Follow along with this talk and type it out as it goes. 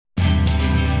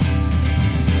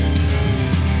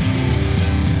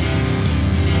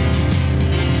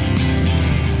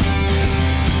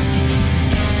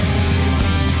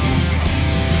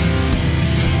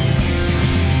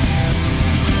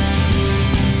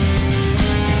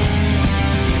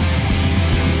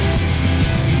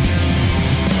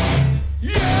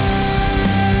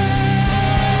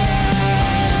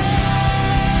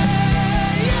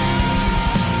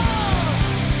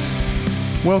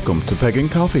Welcome to Pagan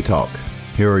Coffee Talk.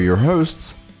 Here are your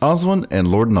hosts, Oswin and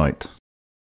Lord Knight.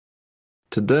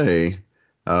 Today,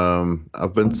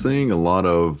 I've been seeing a lot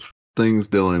of things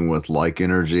dealing with like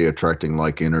energy, attracting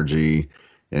like energy,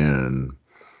 and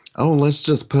let's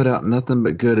just put out nothing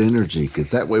but good energy, because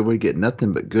that way we get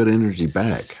nothing but good energy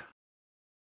back.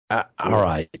 All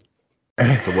right.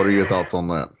 So what are your thoughts on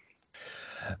that?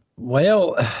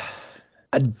 Well,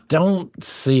 I don't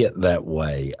see it that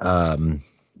way.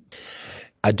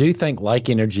 I do think like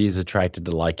energy is attracted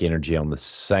to like energy on the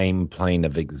same plane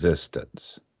of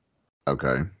existence.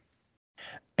 Okay.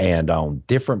 And on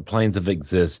different planes of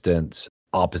existence,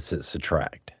 opposites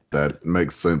attract. That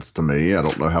makes sense to me. I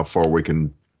don't know how far we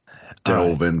can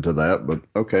delve into that, but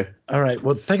okay. All right.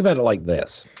 Well, think about it like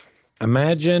this.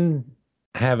 Imagine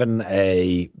having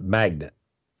a magnet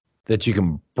that you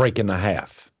can break in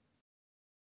half.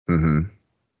 Mm-hmm.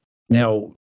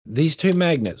 Now, these two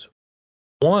magnets,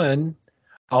 one,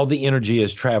 all the energy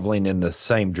is traveling in the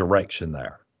same direction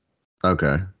there.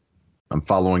 Okay. I'm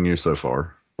following you so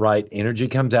far. Right. Energy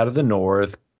comes out of the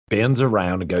north, bends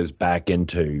around, and goes back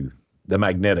into the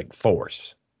magnetic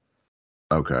force.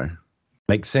 Okay.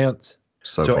 Makes sense?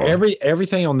 So far.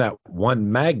 everything on that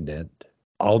one magnet,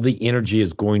 all the energy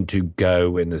is going to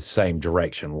go in the same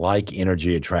direction. Like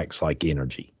energy attracts like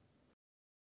energy.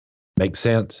 Make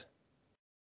sense?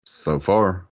 So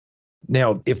far.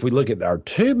 Now, if we look at our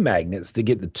two magnets, to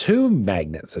get the two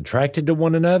magnets attracted to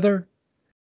one another,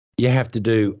 you have to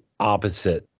do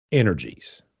opposite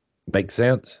energies. Make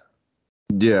sense?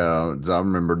 Yeah, I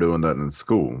remember doing that in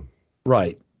school.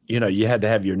 Right. You know, you had to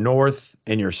have your north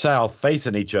and your south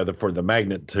facing each other for the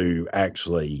magnet to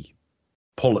actually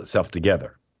pull itself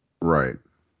together. Right.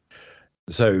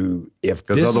 So if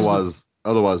because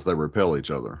otherwise they repel each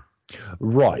other.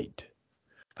 Right.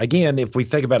 Again, if we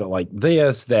think about it like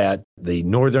this, that the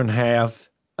northern half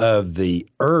of the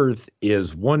Earth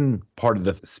is one part of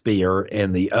the sphere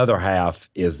and the other half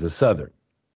is the southern.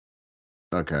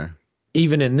 Okay.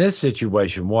 Even in this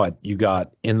situation, what you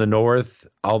got in the north,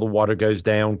 all the water goes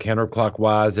down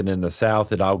counterclockwise, and in the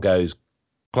south, it all goes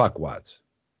clockwise.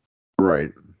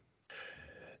 Right.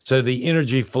 So the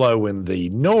energy flow in the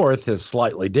north is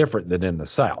slightly different than in the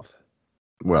south.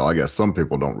 Well, I guess some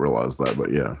people don't realize that,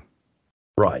 but yeah.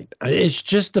 Right. It's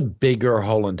just a bigger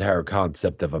whole entire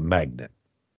concept of a magnet.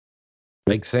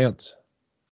 Make sense?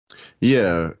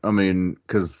 Yeah. I mean,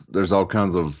 because there's all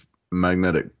kinds of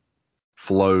magnetic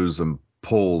flows and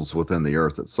pulls within the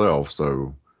Earth itself.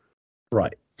 So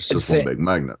right. It's just one big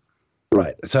magnet.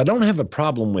 Right. So I don't have a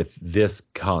problem with this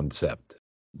concept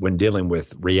when dealing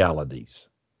with realities.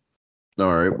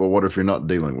 All right. But what if you're not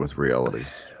dealing with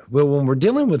realities? Well, when we're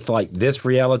dealing with like this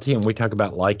reality and we talk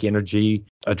about like energy,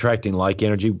 attracting like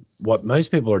energy, what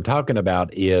most people are talking about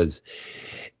is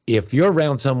if you're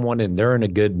around someone and they're in a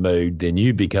good mood, then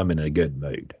you become in a good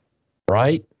mood,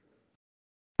 right?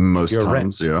 Most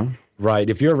times, yeah. Right.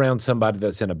 If you're around somebody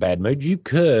that's in a bad mood, you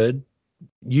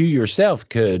yourself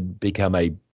could become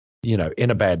in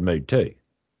a bad mood too.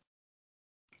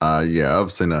 Yeah,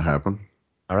 I've seen that happen.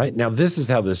 All right. Now, this is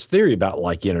how this theory about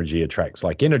like energy attracts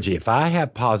like energy. If I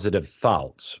have positive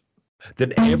thoughts,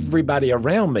 then everybody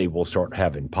around me will start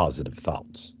having positive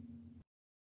thoughts.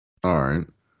 All right.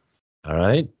 All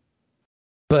right.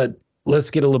 But let's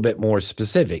get a little bit more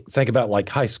specific. Think about like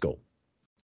high school.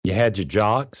 You had your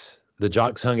jocks. The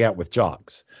jocks hung out with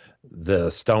jocks. The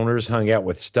stoners hung out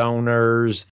with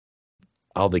stoners.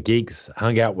 All the geeks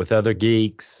hung out with other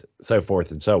geeks, so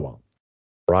forth and so on.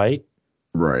 Right?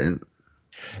 Right.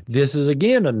 This is,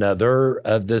 again, another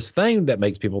of this thing that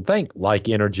makes people think like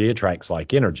energy attracts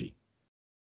like energy.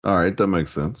 All right. That makes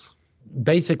sense.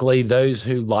 Basically, those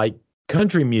who like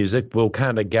country music will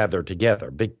kind of gather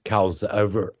together because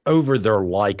over their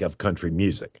like of country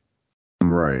music.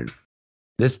 Right.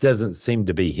 This doesn't seem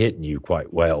to be hitting you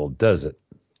quite well, does it?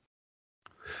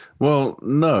 Well,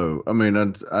 no. I mean,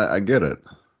 I get it.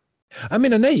 I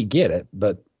mean, I know you get it,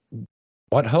 but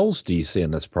what holes do you see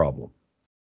in this problem?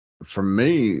 For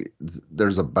me,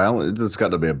 there's a balance. It's got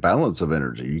to be a balance of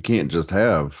energy. You can't just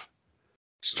have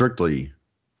strictly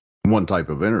one type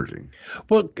of energy.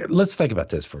 Well, let's think about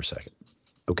this for a second,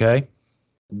 okay?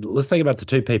 Let's think about the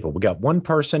two people. We got one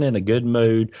person in a good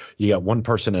mood. You got one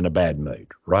person in a bad mood,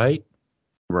 right?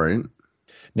 Right.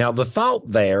 Now, the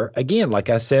thought there, again, like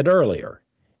I said earlier,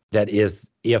 that is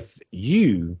if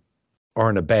you are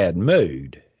in a bad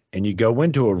mood and you go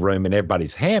into a room and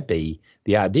everybody's happy,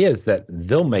 the idea is that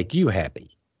they'll make you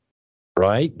happy,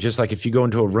 right? Just like if you go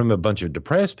into a room of a bunch of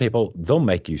depressed people, they'll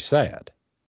make you sad.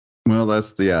 Well,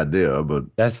 that's the idea, but...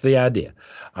 That's the idea,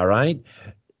 all right?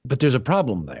 But there's a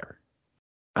problem there.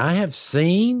 I have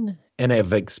seen and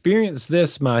have experienced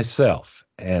this myself,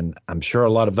 and I'm sure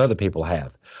a lot of other people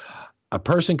have. A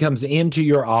person comes into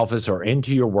your office or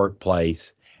into your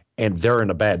workplace and they're in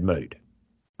a bad mood.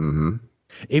 Mm-hmm.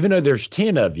 Even though there's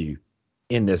 10 of you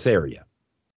in this area,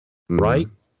 right?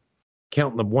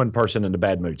 Counting the one person in a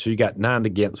bad mood. So you got 9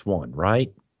 against 1,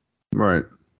 right? Right.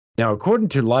 Now, according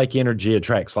to like energy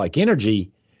attracts like energy,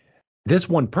 this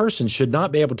one person should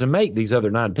not be able to make these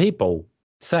other 9 people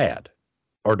sad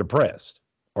or depressed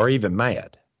or even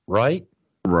mad, right?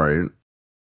 Right.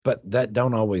 But that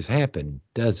don't always happen,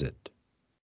 does it?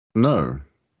 No.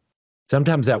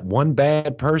 Sometimes that one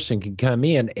bad person can come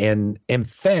in and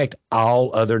infect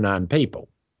all other 9 people.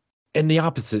 And the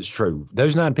opposite's true.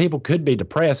 Those 9 people could be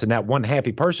depressed, and that one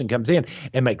happy person comes in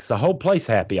and makes the whole place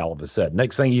happy all of a sudden.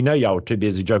 Next thing you know, y'all are too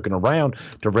busy joking around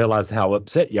to realize how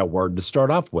upset y'all were to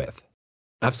start off with.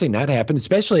 I've seen that happen,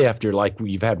 especially after like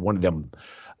you've had one of them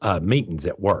meetings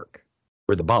at work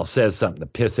where the boss says something to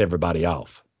piss everybody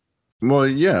off. Well,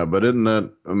 yeah, but isn't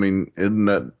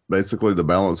that basically the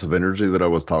balance of energy that I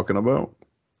was talking about?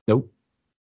 Nope.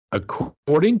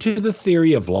 According to the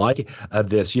theory of like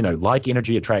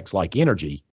energy attracts like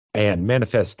energy and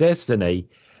manifest destiny,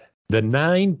 the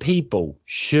 9 people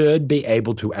should be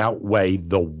able to outweigh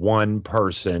the one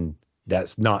person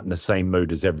that's not in the same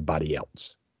mood as everybody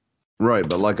else. Right,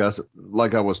 but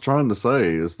like I was trying to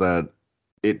say is that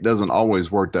it doesn't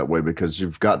always work that way because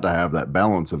you've got to have that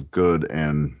balance of good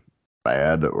and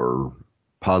bad or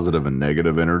positive and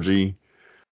negative energy.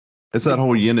 It's that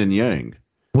whole yin and yang.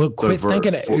 Well, quit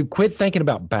thinking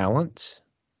about balance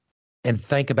and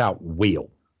think about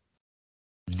will.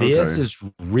 This is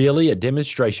really a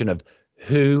demonstration of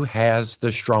who has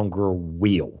the stronger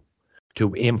will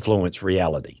to influence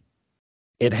reality.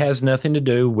 It has nothing to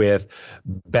do with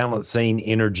balancing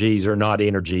energies or not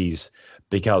energies,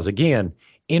 because again,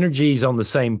 energies on the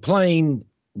same plane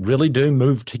really do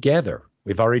move together.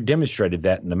 We've already demonstrated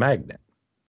that in the magnet.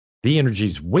 The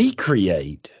energies we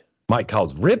create might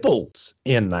cause ripples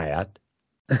in that.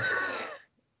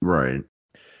 Right.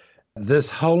 This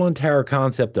whole entire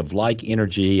concept of like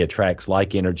energy attracts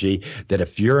like energy, that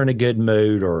if you're in a good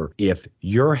mood or if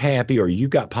you're happy or you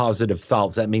got positive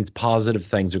thoughts, that means positive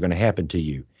things are going to happen to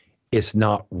you. It's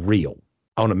not real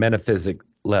on a metaphysic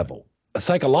level.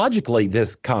 Psychologically,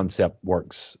 this concept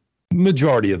works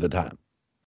majority of the time.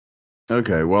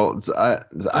 Okay, well,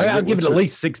 I'll give it at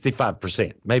least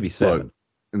 65%, maybe 7%.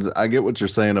 Look, I get what you're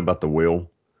saying about the will.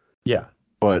 Yeah.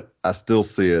 But I still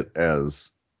see it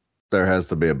as there has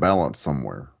to be a balance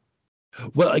somewhere.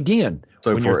 Well, again,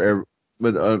 so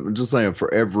I'm just saying,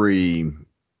 for every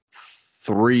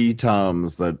 3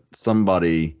 times that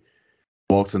somebody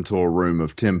walks into a room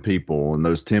of 10 people and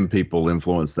those 10 people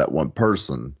influence that one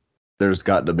person, there's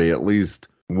got to be at least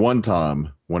one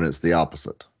time when it's the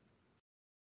opposite.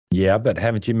 Yeah, but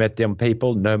haven't you met them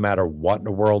people, no matter what in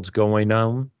the world's going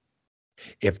on?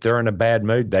 If they're in a bad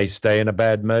mood, they stay in a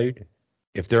bad mood.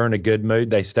 If they're in a good mood,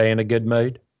 they stay in a good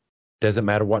mood. Doesn't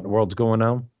matter what in the world's going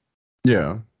on.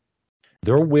 Yeah.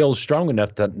 Their will's strong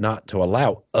enough not to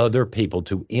allow other people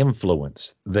to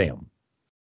influence them.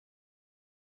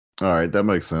 All right, that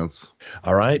makes sense.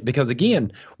 All right, because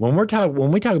again, when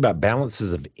we talk about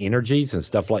balances of energies and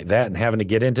stuff like that and having to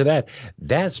get into that,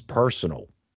 that's personal.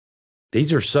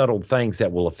 These are subtle things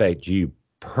that will affect you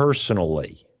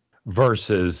personally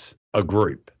versus a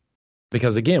group.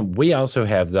 Because again, we also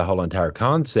have the whole entire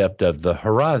concept of the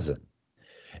horizon.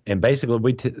 And basically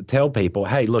we tell people,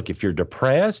 hey, look, if you're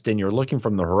depressed and you're looking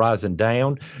from the horizon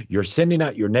down, you're sending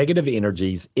out your negative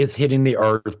energies, it's hitting the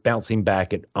earth, bouncing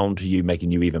back onto you,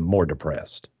 making you even more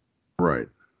depressed. Right.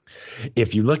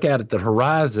 If you look at the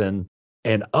horizon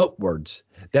and upwards,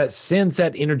 that sends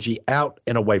that energy out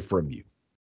and away from you.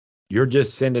 You're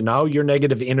just sending all your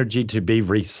negative energy to be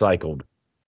recycled.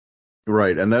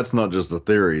 Right, and that's not just a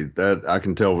theory. That I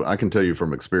can tell you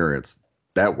from experience,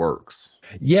 that works.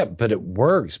 Yeah, but it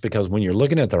works because when you're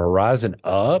looking at the horizon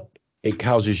up, it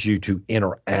causes you to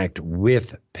interact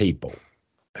with people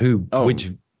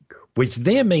which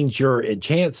then means your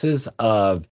chances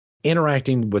of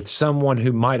interacting with someone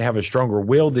who might have a stronger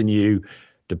will than you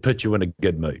to put you in a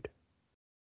good mood.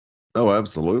 Oh,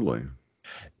 absolutely.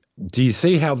 Do you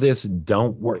see how this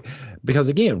don't work? Because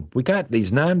again, we got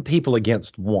these 9 people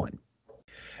against 1.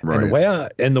 Right.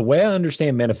 And the way I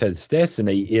understand manifest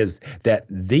destiny is that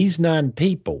these 9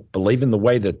 people, believing the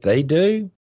way that they do,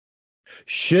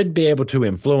 should be able to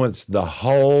influence the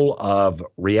whole of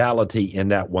reality in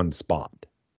that one spot.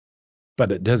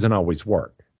 But it doesn't always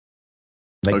work.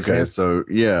 Make sense? So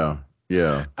yeah.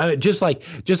 Yeah. I mean, just like,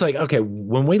 okay,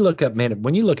 when you look at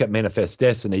Manifest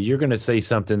Destiny, you're going to see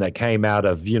something that came out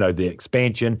of, the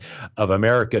expansion of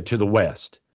America to the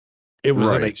West. It was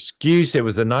an Right. excuse. It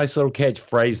was a nice little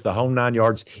catchphrase, the whole 9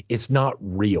 yards. It's not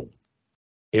real.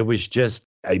 It was just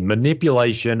a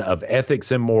manipulation of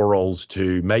ethics and morals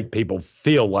to make people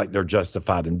feel like they're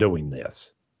justified in doing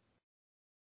this.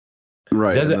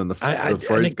 Right. Does And it, then the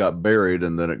phrase got buried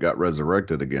and then it got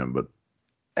resurrected again. But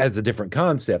as a different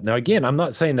concept. Now, again, I'm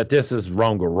not saying that this is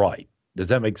wrong or right. Does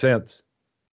that make sense?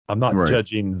 I'm not Right.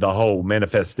 judging the whole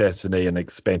Manifest Destiny and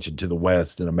expansion to the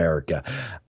West in America.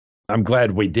 I'm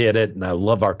glad we did it, and I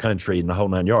love our country and the whole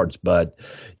 9 yards, but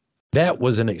that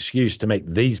was an excuse to make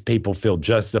these people feel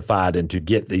justified and to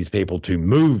get these people to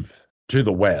move to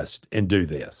the West and do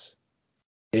this.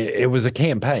 It was a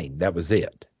campaign. That was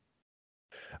it.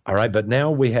 All right, but now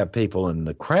we have people in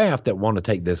the craft that want to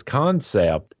take this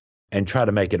concept and try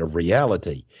to make it a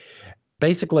reality.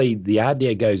 Basically, the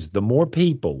idea goes, the more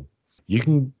people you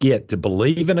can get to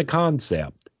believe in a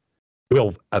concept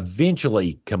will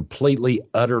eventually completely,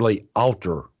 utterly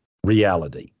alter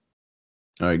reality.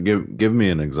 all right, give me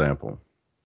an example.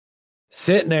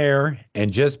 Sitting there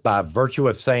and just by virtue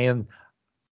of saying,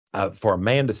 for a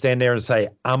man to stand there and say,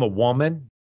 I'm a woman,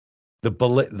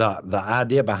 the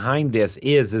idea behind this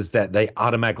is that they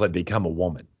automatically become a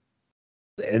woman.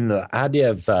 And the idea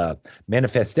of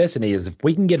Manifest Destiny is if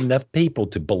we can get enough people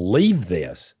to believe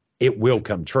this, it will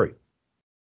come true.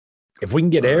 If we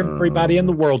can get everybody in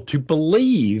the world to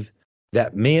believe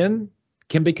that men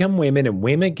can become women and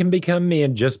women can become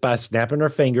men just by snapping their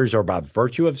fingers or by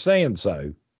virtue of saying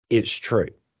so, it's true.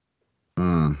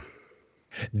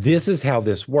 This is how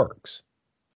this works.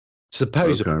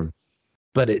 Supposedly, Okay.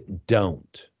 but it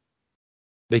don't.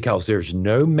 Because there's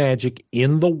no magic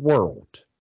in the world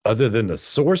other than the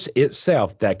source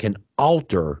itself that can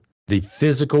alter the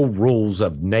physical rules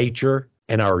of nature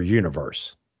and our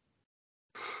universe.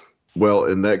 Well,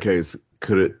 in that case,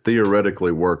 could it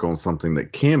theoretically work on something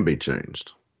that can be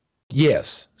changed?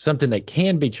 Yes, something that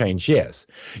can be changed, yes.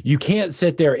 You can't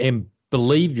sit there and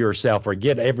believe yourself or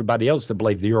get everybody else to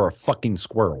believe that you're a fucking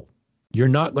squirrel. You're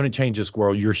not going to change a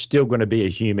squirrel. You're still going to be a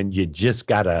human. You just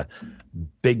got a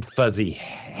big fuzzy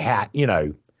hat,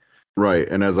 Right.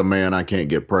 And as a man, I can't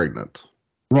get pregnant.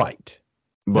 Right.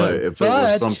 But No, if it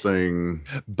was something,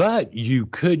 But you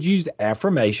could use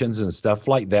affirmations and stuff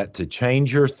like that to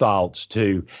change your thoughts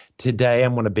to, today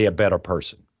I'm going to be a better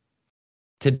person.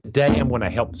 Today I'm going to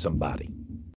help somebody.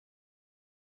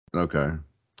 okay.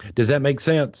 Does that make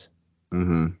sense?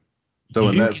 Mm-hmm. So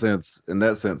in You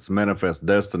that sense, Manifest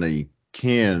Destiny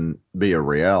can be a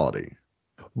reality.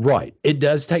 Right. It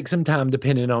does take some time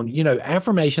depending on,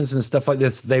 affirmations and stuff like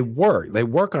this. They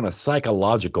work on a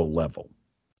psychological level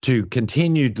to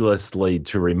continuously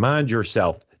to remind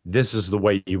yourself this is the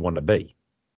way you want to be.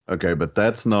 Okay, but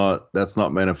that's not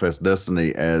Manifest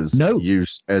Destiny as No. you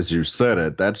said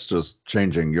it. That's just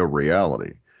changing your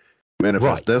reality.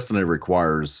 Manifest Right. Destiny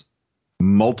requires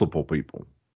multiple people.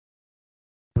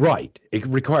 Right. It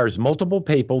requires multiple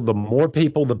people. The more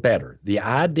people, the better. The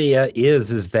idea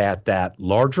is that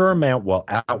larger amount will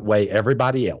outweigh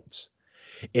everybody else.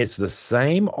 It's the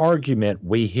same argument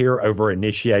we hear over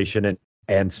initiation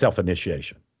and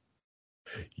self-initiation.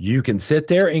 You can sit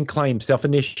there and claim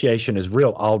self-initiation is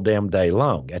real all damn day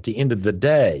long. At the end of the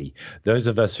day, those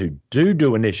of us who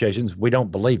do initiations, we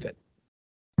don't believe it.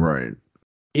 Right.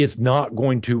 It's not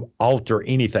going to alter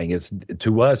anything.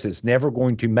 To us, it's never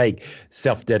going to make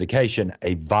self-dedication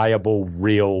a viable,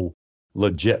 real,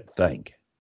 legit thing.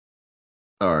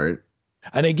 All right.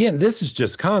 And again, this is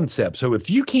just concept. So if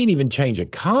you can't even change a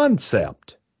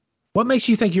concept, what makes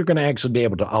you think you're going to actually be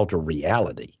able to alter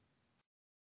reality?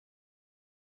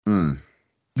 Good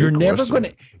You're never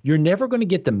question. going to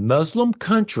get the Muslim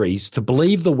countries to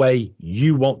believe the way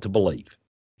you want to believe.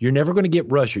 You're never going to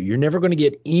get Russia. You're never going to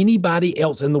get anybody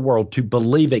else in the world to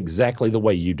believe exactly the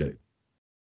way you do.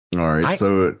 All right.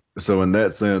 So in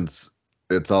that sense,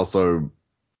 it's also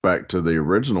back to the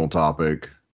original topic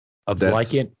Of That's-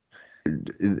 like it,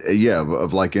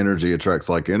 of like energy attracts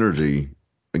like energy.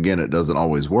 Again, it doesn't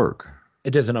always work.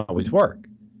 it doesn't always work.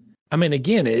 I mean,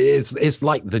 again, it's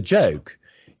like the joke.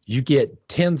 You get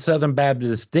 10 Southern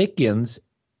Baptist deacons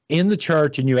in the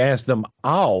church and you ask them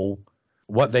all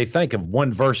what they think of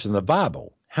one verse in the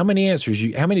Bible. How many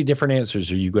different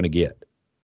answers are you going to get?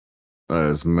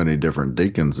 As many different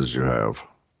deacons as you have.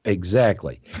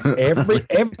 Exactly.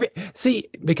 See,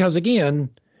 because again,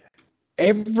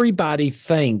 everybody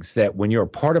thinks that when you're a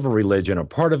part of a religion or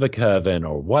part of a coven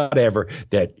or whatever,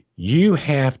 that you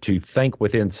have to think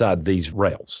within inside these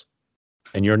rails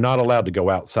and you're not allowed to go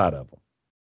outside of them.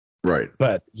 Right.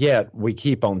 But yet we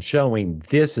keep on showing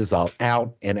this is an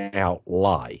out and out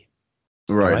lie.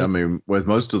 Right. Right? I mean, with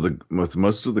most of the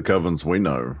covens we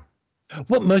know.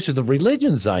 Well, most of the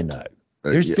religions I know,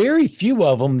 there's Yeah, very few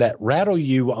of them that rattle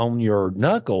you on your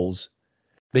knuckles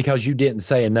because you didn't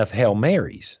say enough Hail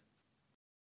Marys.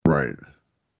 right.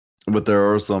 But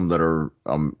there are some that are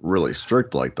really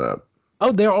strict like that.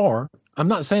 Oh, there are. I'm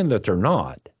not saying that they're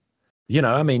not. You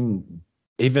know, I mean,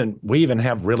 we even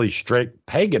have really strict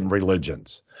pagan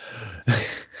religions.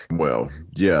 Well,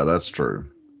 yeah, that's true.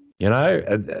 You know,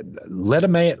 let a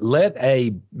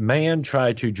man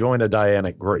try to join a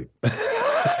Dianic group.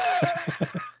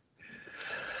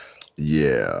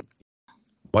 Yeah.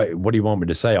 What do you want me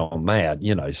to say on that?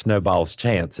 You know, snowball's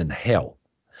chance in hell.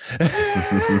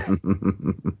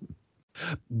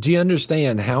 Do you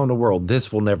understand how in the world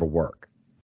this will never work?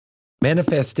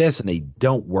 Manifest destiny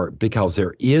don't work because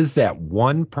there is that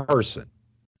one person.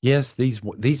 Yes,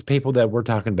 these people that we're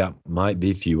talking about might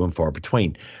be few and far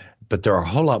between, but there are a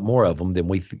whole lot more of them than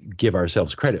we give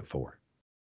ourselves credit for.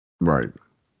 Right.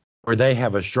 Where they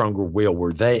have a stronger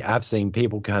will, I've seen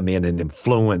people come in and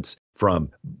influence from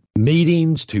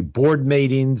meetings to board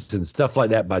meetings and stuff like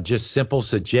that by just simple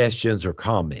suggestions or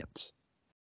comments.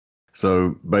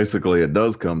 So basically it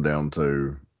does come down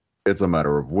to it's a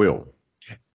matter of will.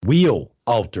 Will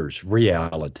alters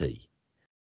reality.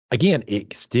 Again,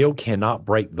 it still cannot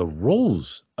break the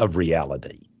rules of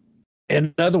reality.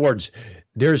 In other words,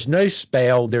 there's no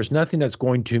spell, there's nothing that's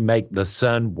going to make the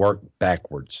sun work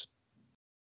backwards.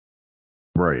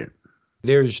 Right.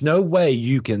 There's no way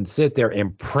you can sit there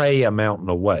and pray a mountain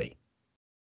away.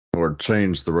 Or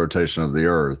change the rotation of the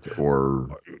earth,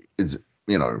 or it's,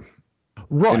 right.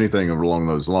 Anything along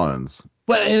those lines.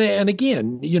 Well, and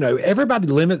again, everybody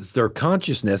limits their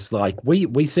consciousness. Like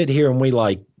we sit here and we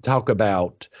talk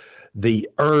about the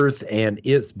earth and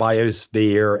its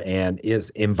biosphere and its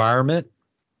environment.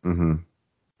 Mm-hmm.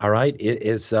 All right.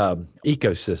 It's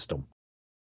ecosystem.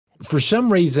 For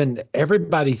some reason,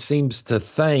 everybody seems to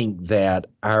think that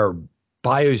our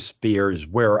biosphere is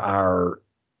where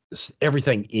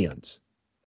everything ends.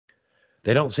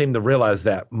 They don't seem to realize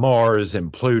that Mars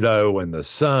and Pluto and the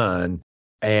sun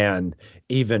and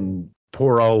even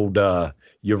poor old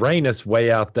Uranus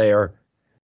way out there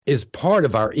is part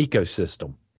of our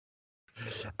ecosystem.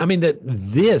 I mean, that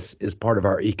this is part of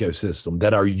our ecosystem,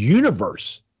 that our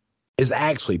universe is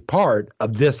actually part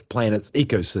of this planet's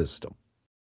ecosystem.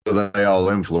 So they all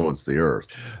influence the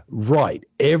earth. Right.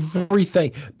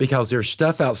 Everything, because there's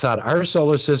stuff outside our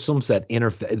solar systems that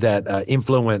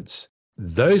influence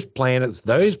those planets.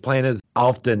 Those planets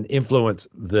often influence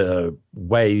the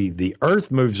way the earth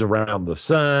moves around the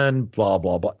sun, blah,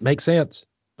 blah, blah. Make sense?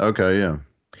 Okay, yeah.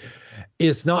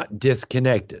 It's not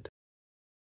disconnected.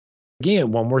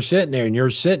 Again, when we're sitting there and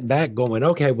you're sitting back going,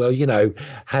 okay, well,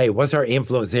 hey, what's our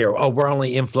influence here? Oh, we're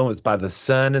only influenced by the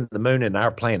sun and the moon and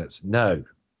our planets. No.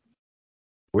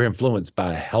 We're influenced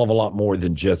by a hell of a lot more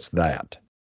than just that.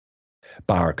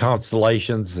 By our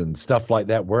constellations and stuff like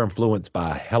that, we're influenced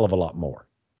by a hell of a lot more.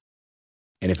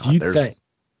 And if you think,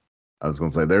 I was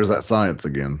going to say, there's that science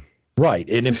again. Right.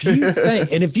 And if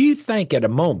you think at a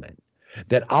moment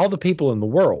that all the people in the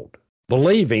world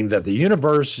believing that the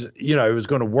universe, is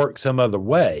going to work some other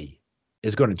way,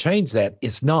 is going to change that,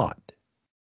 it's not.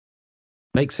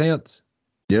 Make sense?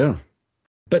 Yeah.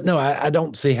 But no, I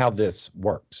don't see how this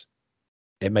works.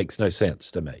 It makes no sense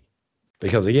to me.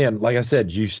 Because again, like I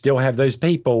said, you still have those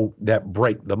people that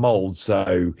break the mold.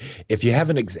 So if you have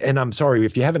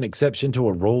if you have an exception to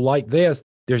a rule like this,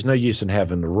 there's no use in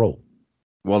having the rule.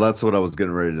 Well, that's what I was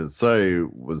getting ready to say,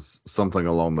 was something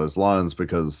along those lines,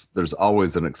 because there's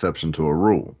always an exception to a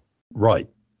rule. Right.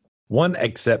 One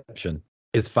exception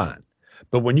is fine.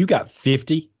 But when you got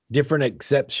 50 different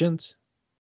exceptions,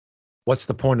 what's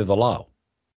the point of the law?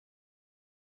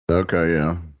 Okay,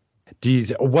 yeah.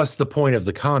 What's the point of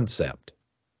the concept?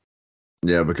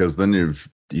 Yeah, because then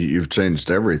you've changed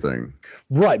everything.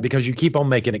 Right, because you keep on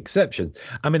making exceptions.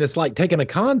 I mean, it's like taking a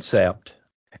concept,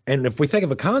 and if we think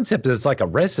of a concept as like a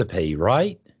recipe,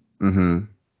 right? Mm-hmm.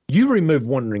 You remove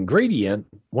one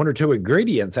or two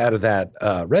ingredients out of that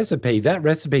recipe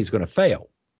is going to fail.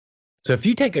 So if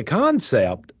you take a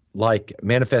concept like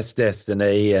manifest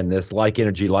destiny and this like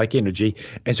energy,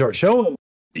 and start showing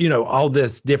all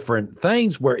this different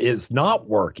things where it's not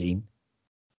working,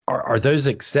 are those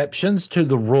exceptions to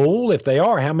the rule? If they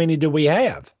are, how many do we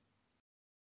have?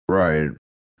 Right.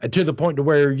 And to the point to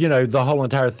where, the whole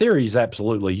entire theory is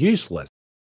absolutely useless.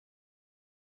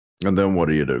 And then what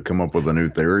do you do? Come up with a new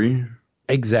theory?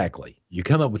 Exactly. You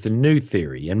come up with a new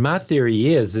theory. And my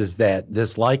theory is that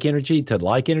this like energy to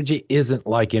like energy isn't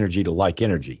like energy to like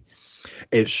energy.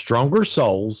 It's stronger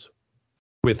souls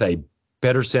with a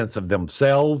better sense of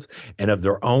themselves and of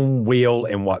their own will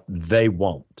and what they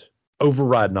want,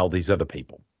 overriding all these other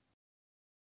people.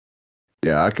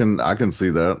 Yeah, I can see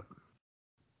that.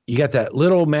 You got that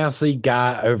little mousy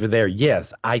guy over there.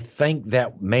 Yes, I think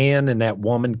that man and that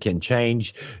woman can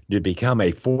change to become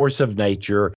a force of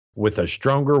nature with a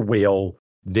stronger will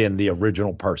than the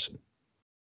original person.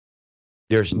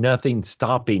 There's nothing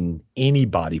stopping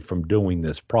anybody from doing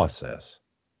this process.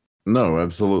 No,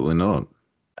 absolutely not.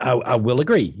 I will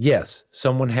agree. Yes,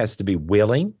 someone has to be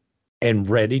willing and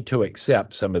ready to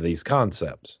accept some of these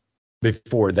concepts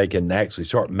before they can actually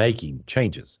start making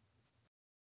changes.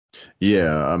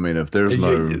 Yeah, I mean, if there's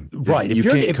no right, you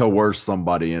can't coerce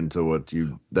somebody into it.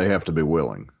 They have to be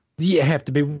willing. You have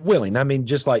to be willing. I mean,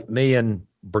 just like me and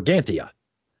Brigantia,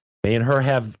 me and her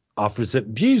have opposite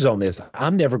views on this.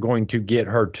 I'm never going to get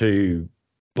her to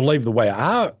believe the way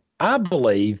I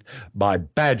believe by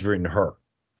badgering her.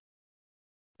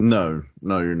 No,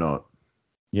 you're not.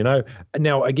 You know,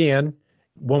 now again,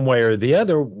 one way or the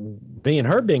other, me and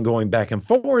her been going back and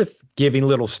forth, giving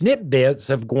little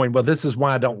snippets of going, well, this is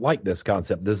why I don't like this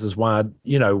concept. This is why,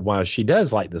 why she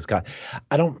does like this guy.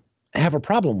 I don't have a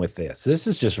problem with this. This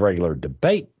is just regular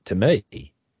debate to me.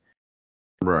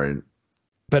 Right.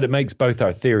 But it makes both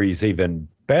our theories even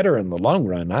better in the long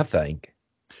run, I think.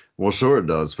 Well, sure it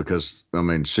does, because I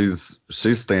mean, she's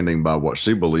standing by what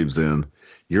she believes in.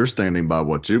 You're standing by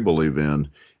what you believe in,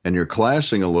 and you're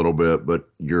clashing a little bit, but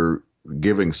you're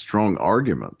giving strong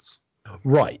arguments.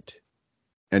 Right.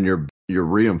 And you're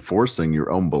reinforcing your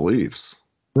own beliefs.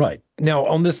 Right. Now,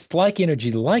 on this like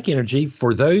energy,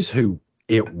 for those who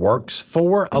it works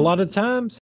for a lot of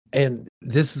times, and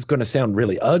this is going to sound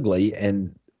really ugly,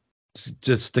 and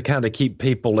just to kind of keep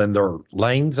people in their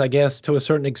lanes, I guess, to a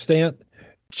certain extent,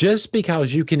 just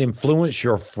because you can influence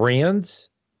your friends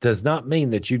does not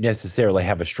mean that you necessarily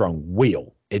have a strong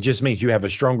will. It just means you have a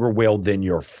stronger will than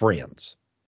your friends.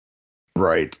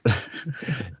 Right.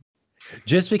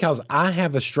 Just because I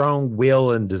have a strong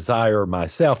will and desire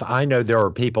myself, I know there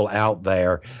are people out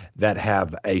there that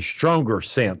have a stronger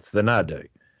sense than I do.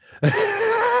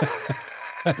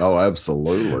 Oh,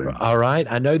 absolutely. All right.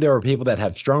 I know there are people that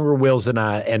have stronger wills than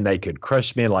I, and they could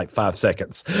crush me in like 5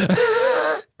 seconds.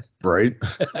 Right.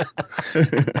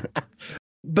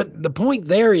 But the point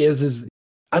there is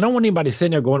I don't want anybody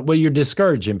sitting there going, well, you're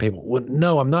discouraging people. Well,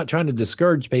 no, I'm not trying to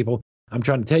discourage people. I'm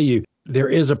trying to tell you there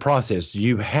is a process.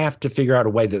 You have to figure out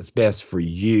a way that's best for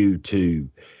you to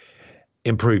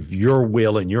improve your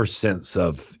will and your sense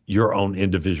of your own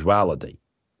individuality.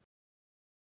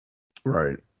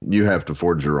 Right. You have to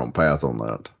forge your own path on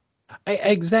that.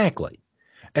 Exactly.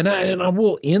 And I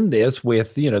will end this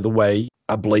with, the way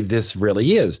I believe this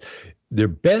really is. The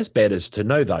best bet is to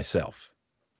know thyself.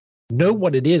 Know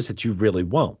what it is that you really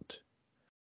want.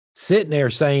 Sitting there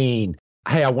saying,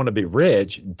 hey, I want to be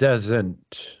rich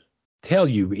doesn't tell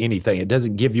you anything. It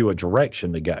doesn't give you a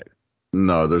direction to go.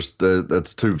 No,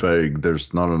 that's too vague.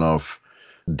 There's not enough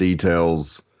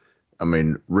details. I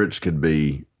mean, rich could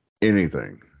be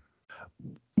anything.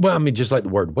 Well, I mean, just like the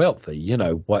word wealthy,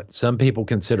 what some people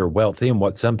consider wealthy and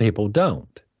what some people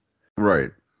don't.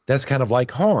 Right. That's kind of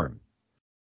like harm.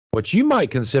 What you might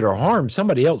consider harm,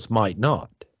 somebody else might not.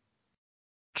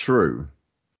 True.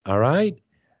 All right.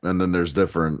 And then there's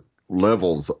different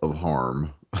levels of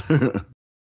harm.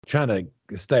 Trying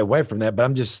to stay away from that, but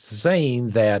I'm just saying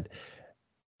that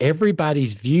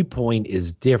everybody's viewpoint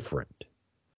is different.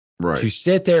 Right. To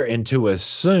sit there and to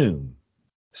assume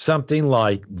something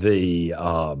like the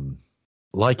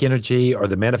like energy or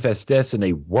the manifest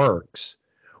destiny works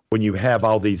when you have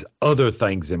all these other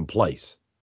things in place,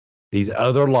 these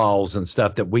other laws and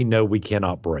stuff that we know we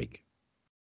cannot break.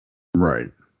 Right.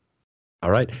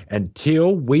 All right.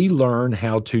 Until we learn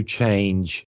how to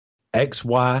change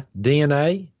XY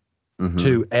DNA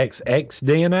to XX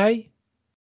DNA,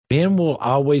 men will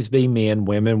always be men,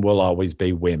 women will always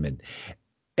be women.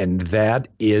 And that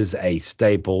is a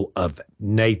staple of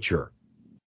nature.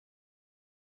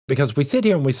 Because we sit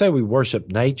here and we say we worship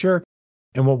nature,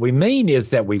 and what we mean is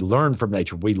that we learn from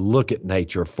nature. We look at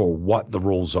nature for what the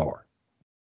rules are.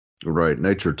 Right.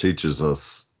 Nature teaches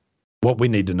us what we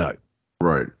need to know.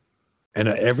 Right. And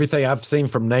everything I've seen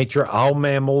from nature, all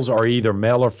mammals are either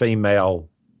male or female.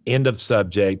 End of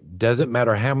subject. Doesn't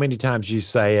matter how many times you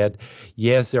say it.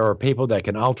 Yes, there are people that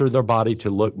can alter their body to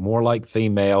look more like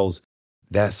females.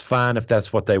 That's fine if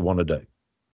that's what they want to do.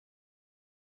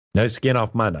 No skin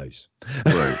off my nose.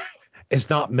 Right. It's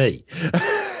not me.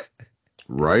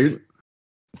 Right.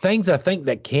 Things I think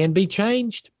that can be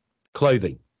changed: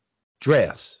 clothing,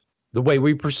 dress, the way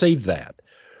we perceive that.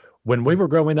 When we were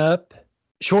growing up,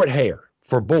 short hair,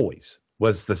 for boys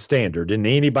was the standard, and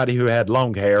anybody who had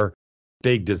long hair,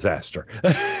 big disaster.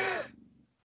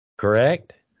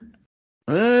 Correct?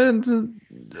 And,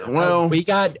 well, we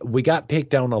got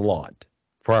picked on a lot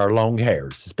for our long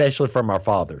hairs, especially from our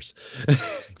fathers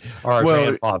or our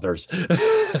grandfathers.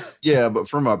 Yeah, but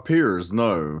from our peers,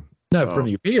 no. No, from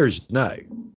your peers, no.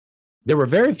 There were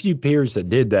very few peers that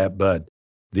did that, but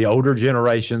the older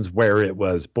generations where it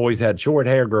was boys had short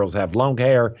hair, girls have long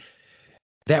hair,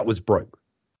 that was broke.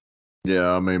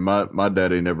 Yeah, I mean, my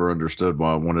daddy never understood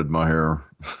why I wanted my hair.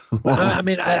 I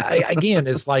mean, again,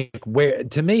 it's like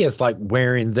to me, it's like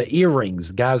wearing the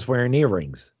earrings, guys wearing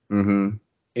earrings. Mm-hmm.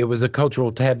 It was a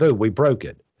cultural taboo. We broke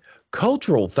it.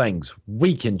 Cultural things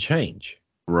we can change.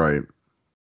 Right.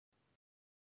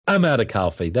 I'm out of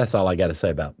coffee. That's all I got to say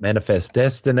about Manifest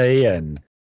Destiny and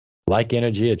like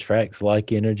energy attracts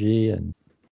like energy. And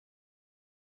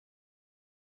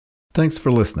thanks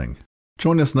for listening.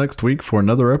 Join us next week for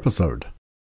another episode.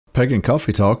 Pagan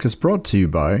Coffee Talk is brought to you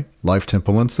by Life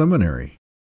Temple and Seminary.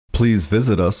 Please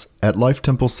visit us at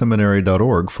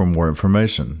lifetempleseminary.org for more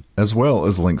information, as well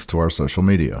as links to our social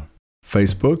media: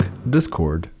 Facebook,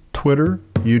 Discord, Twitter,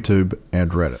 YouTube, and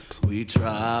Reddit. We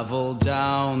travel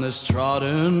down this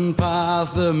trodden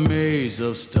path, a maze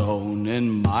of stone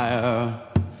and mire.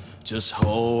 Just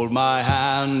hold my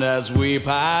hand as we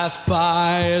pass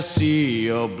by a sea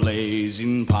of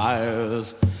blazing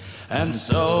pyres. And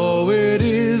so it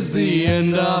is the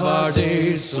end of our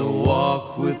days, so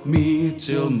walk with me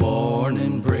till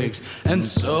morning breaks. And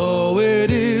so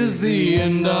it is the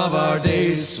end of our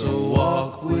days, so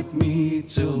walk with me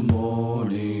till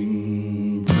morning